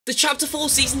The Chapter 4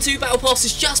 Season 2 Battle Pass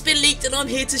has just been leaked and I'm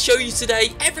here to show you today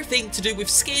everything to do with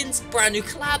skins, brand new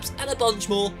collabs and a bunch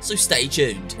more, so stay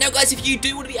tuned. Now guys, if you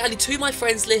do want to be added to my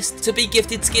friends list to be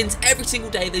gifted skins every single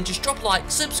day, then just drop a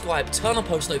like, subscribe, turn on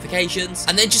post notifications,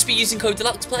 and then just be using code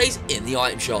DeluxPlays in the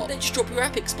item shop. Then just drop your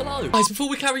epics below. Guys, before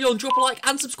we carry on, drop a like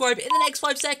and subscribe in the next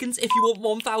 5 seconds if you want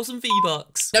 1000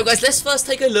 V-Bucks. Now guys, let's first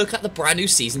take a look at the brand new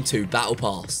Season 2 Battle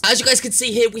Pass. As you guys can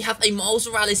see here, we have a Miles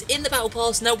Morales in the Battle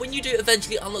Pass. Now when you do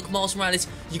eventually unlock Miles Morales,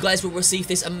 you guys will receive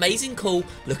this amazing cool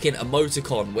looking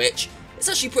emoticon, which it's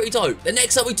actually pretty dope. The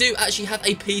next up we do actually have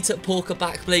a Peter Porker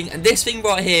back bling, and this thing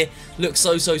right here looks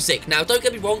so sick. Now don't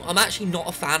get me wrong, I'm actually not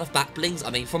a fan of back blings. I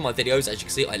mean, from my videos, as you can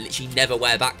see, I literally never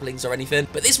wear back blings or anything,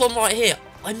 but this one right here,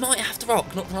 I might have to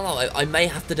rock, not gonna lie, I may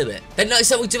have to do it. Then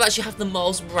next up we do actually have the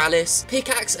Miles Morales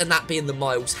pickaxe, and that being the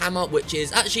Miles hammer, which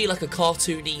is actually like a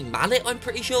cartoony mallet, I'm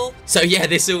pretty sure. So yeah,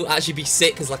 this will actually be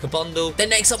sick as like a bundle. Then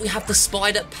next up we have the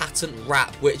spider pattern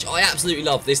wrap, which I absolutely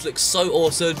love. This looks so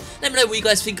awesome. Let me know what you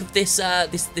guys think of this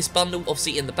this bundle,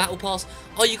 obviously in the Battle Pass.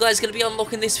 Are you guys going to be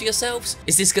unlocking this for yourselves?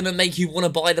 Is this going to make you want to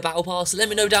buy the Battle Pass? Let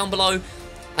me know down below.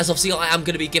 As obviously I am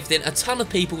going to be gifting a ton of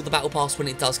people the Battle Pass when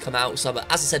it does come out. So as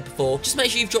I said before, just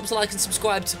make sure you've dropped a like and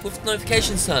subscribed with the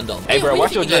notifications turned on. Hey bro,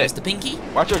 watch your jet. Mr. Pinky.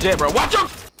 Watch your jet, bro. Watch your...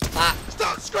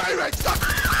 Stop screaming! Stop!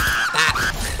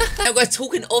 Now guys,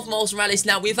 talking of Miles Morales,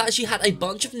 now we've actually had a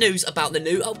bunch of news about the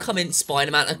new upcoming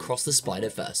Spider-Man Across the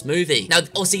Spider-Verse movie. Now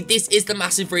obviously this is the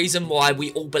massive reason why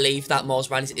we all believe that Miles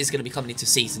Morales is going to be coming into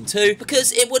Season 2,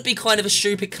 because it would be kind of a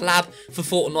stupid collab for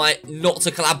Fortnite not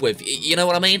to collab with, you know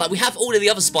what I mean? Like, we have all of the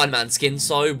other Spider-Man skins,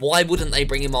 so why wouldn't they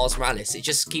bring in Miles Morales? It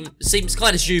just seems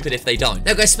kind of stupid if they don't.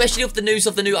 Now guys, especially with the news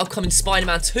of the new upcoming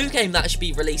Spider-Man 2 game that should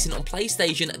be releasing on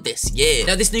PlayStation this year.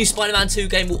 Now this new Spider-Man 2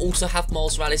 game will also have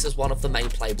Miles Morales as one of the main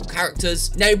playable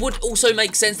characters. Now it would also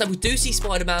make sense that we do see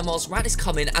Spider-Man Miles Morales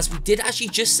coming, as we did actually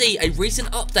just see a recent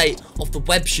update of the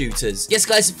web shooters. Yes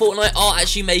guys, Fortnite are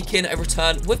actually making a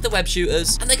return with the web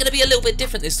shooters, and they're going to be a little bit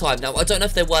different this time. Now I don't know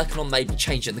if they're working on maybe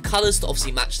changing the colours to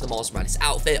obviously match the Miles Morales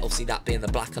outfit, obviously that being the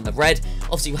black and the red.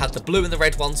 Obviously we had the blue and the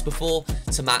red ones before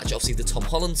to match obviously the Tom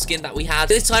Holland skin that we had.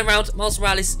 This time around, Miles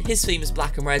Morales, his theme is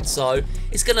black and red, so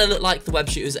it's going to look like the web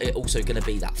shooters are also going to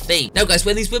be that theme. Now guys,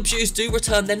 when these web shooters do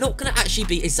return, they're not going to actually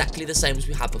be exactly the same as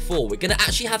we had before. We're going to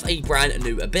actually have a brand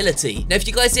new ability. Now if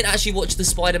you guys didn't actually watch the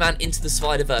Spider-Man Into the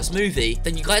Spider-Verse movie,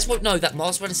 then you guys won't know that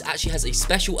Miles Morales actually has a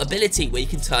special ability where he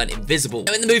can turn invisible.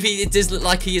 Now in the movie it does look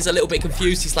like he is a little bit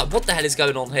confused. He's like, what the hell is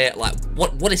going on here? Like,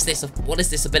 what is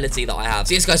this ability that I have?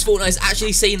 So yes guys, Fortnite's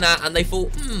actually seen that, and they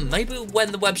thought, maybe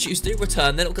when the web shooters do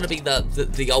return, they're not going to be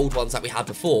the old ones that we had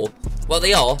before. Well,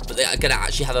 they are, but they are going to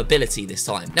actually have ability this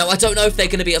time. Now, I don't know if they're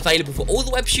going to be available for all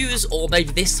the web shooters, or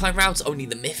maybe this time around only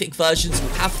the mythic versions will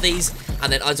have these,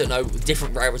 and then I don't know,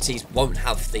 different rarities won't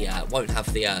have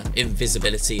the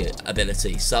invisibility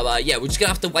ability. So yeah, we're just gonna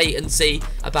have to wait and see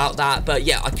about that. But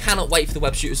yeah, I cannot wait for the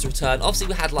web shooters to return. Obviously,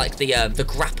 we had like the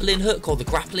grappling hook or the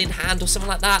grappling hand or something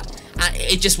like that. And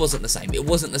it just wasn't the same. It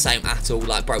wasn't the same at all.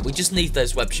 Like, bro, we just need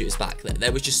those web shooters back there. They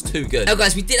were just too good. Now,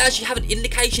 guys, we did actually have an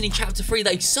indication in Chapter 3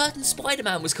 that a certain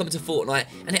Spider-Man was coming to Fortnite,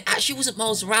 and it actually wasn't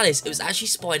Miles Morales. It was actually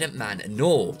Spider-Man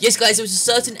Noir. Yes, guys, there was a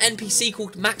certain NPC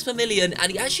called Max Vermillion,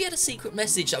 and he actually had a secret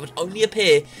message that would only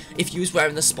appear if you was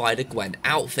wearing the Spider-Gwen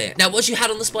outfit. Now, once you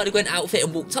had on the Spider-Gwen outfit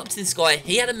and walked up to this guy,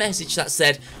 he had a message that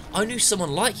said, I knew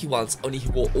someone like you once, only he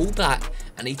wore all black,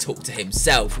 and he talked to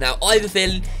himself. Now, I have a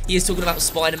feeling he is talking about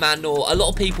Spider-Man Noir. A lot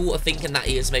of people are thinking that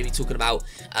he is maybe talking about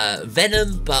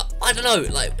Venom, but I don't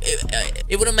know, like,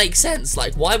 it wouldn't make sense.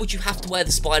 Like, why would you have to wear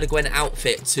the Spider-Gwen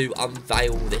outfit to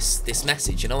unveil this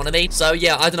message, you know what I mean? So,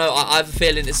 yeah, I don't know, I have a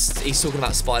feeling he's talking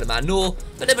about Spider-Man Noir,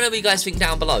 but let me know what you guys think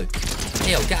down below.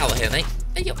 Hey, yo, get out of here, mate.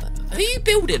 Hey, yo, who are you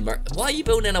building, bro? Why are you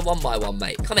building a 1x1,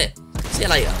 mate? Come here. See you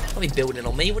later. Don't be building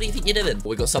on me. What do you think you're doing?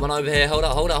 We got someone over here. Hold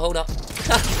up.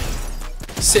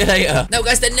 See you later. Now,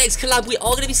 guys, the next collab we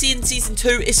are going to be seeing in Season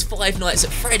 2 is Five Nights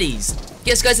at Freddy's.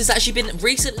 Yes, guys, there's actually been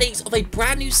recent leaks of a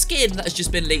brand new skin that has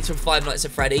just been leaked from Five Nights at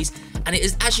Freddy's, and it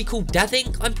is actually called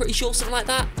Deathink, I'm pretty sure, something like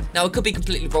that. Now, it could be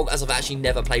completely wrong, as I've actually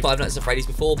never played Five Nights at Freddy's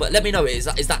before, but let me know, is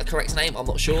that the correct name? I'm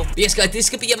not sure. But yes, guys,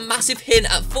 this could be a massive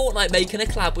hint at Fortnite making a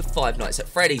collab with Five Nights at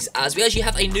Freddy's, as we actually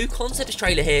have a new concept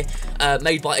trailer here,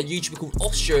 made by a YouTuber called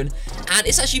Austrian, and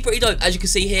it's actually pretty dope. As you can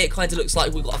see here, it kind of looks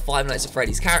like we've got a Five Nights at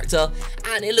Freddy's character,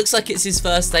 and it looks like it's his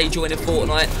first day joining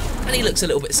Fortnite, and he looks a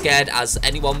little bit scared, as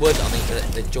anyone would. I mean,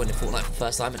 they're joining Fortnite for the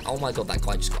first time, and oh my god, that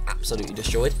guy just got absolutely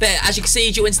destroyed. But as you can see,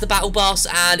 he joins the battle bus,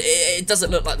 and it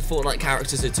doesn't look like the Fortnite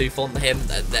characters are too fond of him.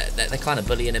 They're kind of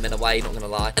bullying him in a way, not gonna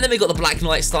lie. And then we got the Black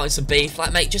Knight starting some beef.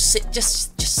 Like, mate, just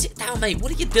just sit down, mate.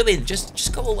 What are you doing?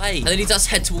 Just go away. And then he does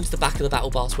head towards the back of the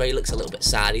battle pass where he looks a little bit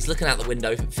sad. He's looking out the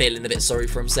window, feeling a bit sorry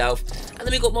for himself. And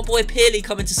then we got my boy Peely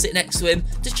coming to sit next to him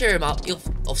to cheer him up.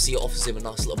 Obviously, it offers him a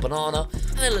nice little banana,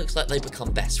 and it looks like they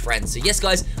become best friends. So yes,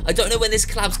 guys, I don't know when this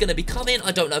collab's going to be coming.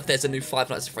 I don't know if there's a new Five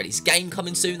Nights at Freddy's game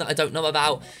coming soon that I don't know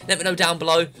about. Let me know down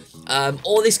below.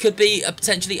 Or this could be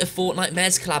potentially a Fortnite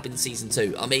Mares collab in Season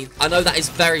 2. I mean, I know that is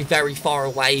very, very far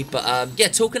away, but yeah,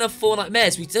 talking of Fortnite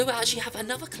Mares, we do actually have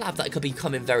another collab that could be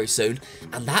coming very soon,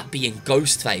 and that being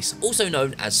Ghostface, also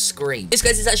known as Scream. This,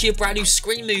 guys, is actually a brand new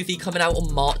Scream movie coming out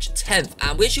on March 10th,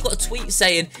 and we actually got a tweet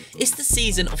saying it's the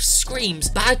season of screams,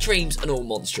 bad dreams, and all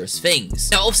monstrous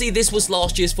things. Now, obviously, this was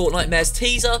last year's Fortnite Mares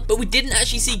teaser, but we didn't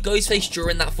actually see Ghostface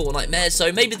during that Fortnite Mares,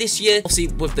 so maybe this year, obviously,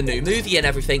 with the new movie and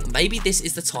everything, maybe this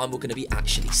is the time we're going to be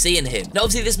actually seeing him. Now,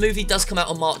 obviously, this movie does come out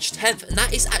on March 10th, and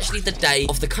that is actually the day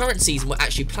of the current season we're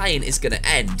actually playing is going to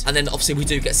end. And then, obviously, we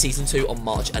do get Season 2 on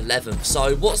March 11th.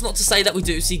 So, what's not to say that we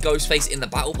do see Ghostface in the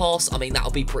Battle Pass? I mean,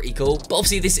 that'll be pretty cool. But,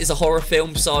 obviously, this is a horror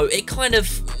film, so it kind of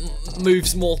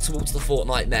moves more towards the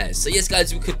Fortnite Mares. So, yes,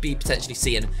 guys, we could be potentially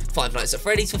seeing Five Nights at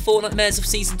Freddy's for Fortnite Mares of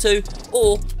Season 2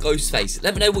 or Ghostface.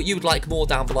 Let me know what you would like more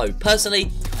down below.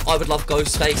 Personally, I would love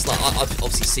Ghostface. Like, I've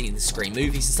obviously seen the Scream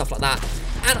movies and stuff like that,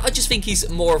 and I just think he's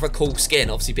more of a cool skin,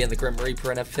 obviously being the Grim Reaper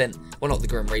and everything. Well, not the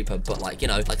Grim Reaper, but like, you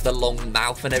know, like the long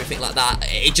mouth and everything like that.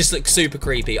 It just looks super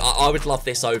creepy. I would love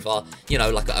this over, you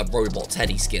know, like a robot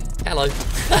Teddy skin. Hello.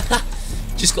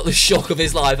 Just got the shock of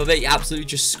his life. I bet he absolutely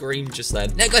just screamed just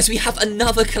then. Now, guys, we have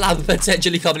another collab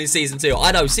potentially coming in Season 2.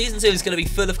 I know, Season 2 is going to be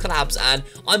full of collabs, and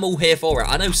I'm all here for it.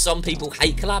 I know some people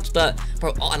hate collabs, but,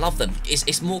 bro, I love them.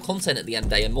 It's more content at the end of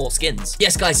the day and more skins.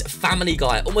 Yes, guys, Family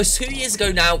Guy. Almost 2 years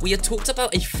ago now, we had talked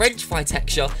about a French fry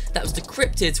texture that was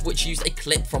decrypted, which used a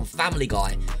clip from Family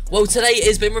Guy. Well, today it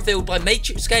has been revealed by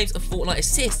Matrix Games and Fortnite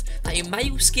Assist that a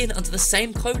male skin under the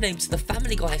same codename to the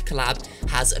Family Guy collab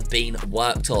has been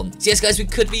worked on. So, yes, guys,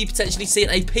 we could be potentially seeing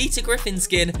a Peter Griffin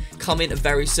skin coming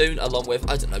very soon, along with,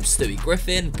 I don't know, Stewie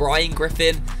Griffin, Brian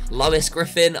Griffin, Lois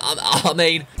Griffin. I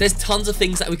mean, there's tons of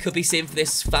things that we could be seeing for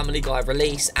this Family Guy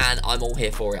release, and I'm all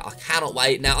here for it. I cannot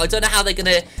wait. Now, I don't know how they're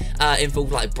going to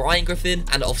involve, like, Brian Griffin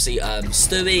and, obviously,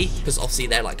 Stewie, because, obviously,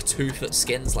 they're, like, 2-foot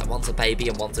skins, like, one's a baby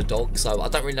and one's a dog, so I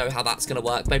don't really know how that's going to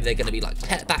work. Maybe they're going to be, like,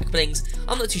 pet back blings.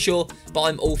 I'm not too sure, but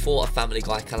I'm all for a Family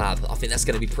Guy collab. I think that's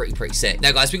going to be pretty sick.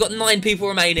 Now, guys, we've got 9 people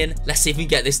remaining. Let's see if we can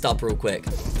get this dub real quick.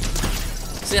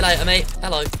 See you later, mate.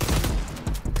 Hello.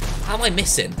 How am I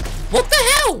missing? What the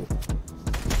hell?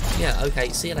 Yeah, okay.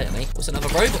 See you later, mate. What's another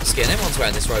robot skin? Everyone's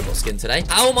wearing this robot skin today.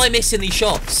 How am I missing these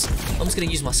shots? I'm just going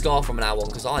to use my scarf from now on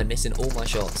because I'm missing all my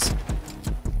shots.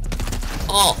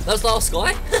 Oh, that was the last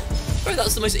guy? Bro, that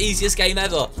was the most easiest game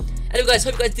ever. Anyway, guys,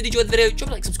 hope you guys did enjoy the video. Drop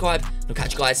a like, subscribe, and I'll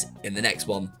catch you guys in the next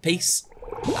one. Peace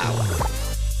out.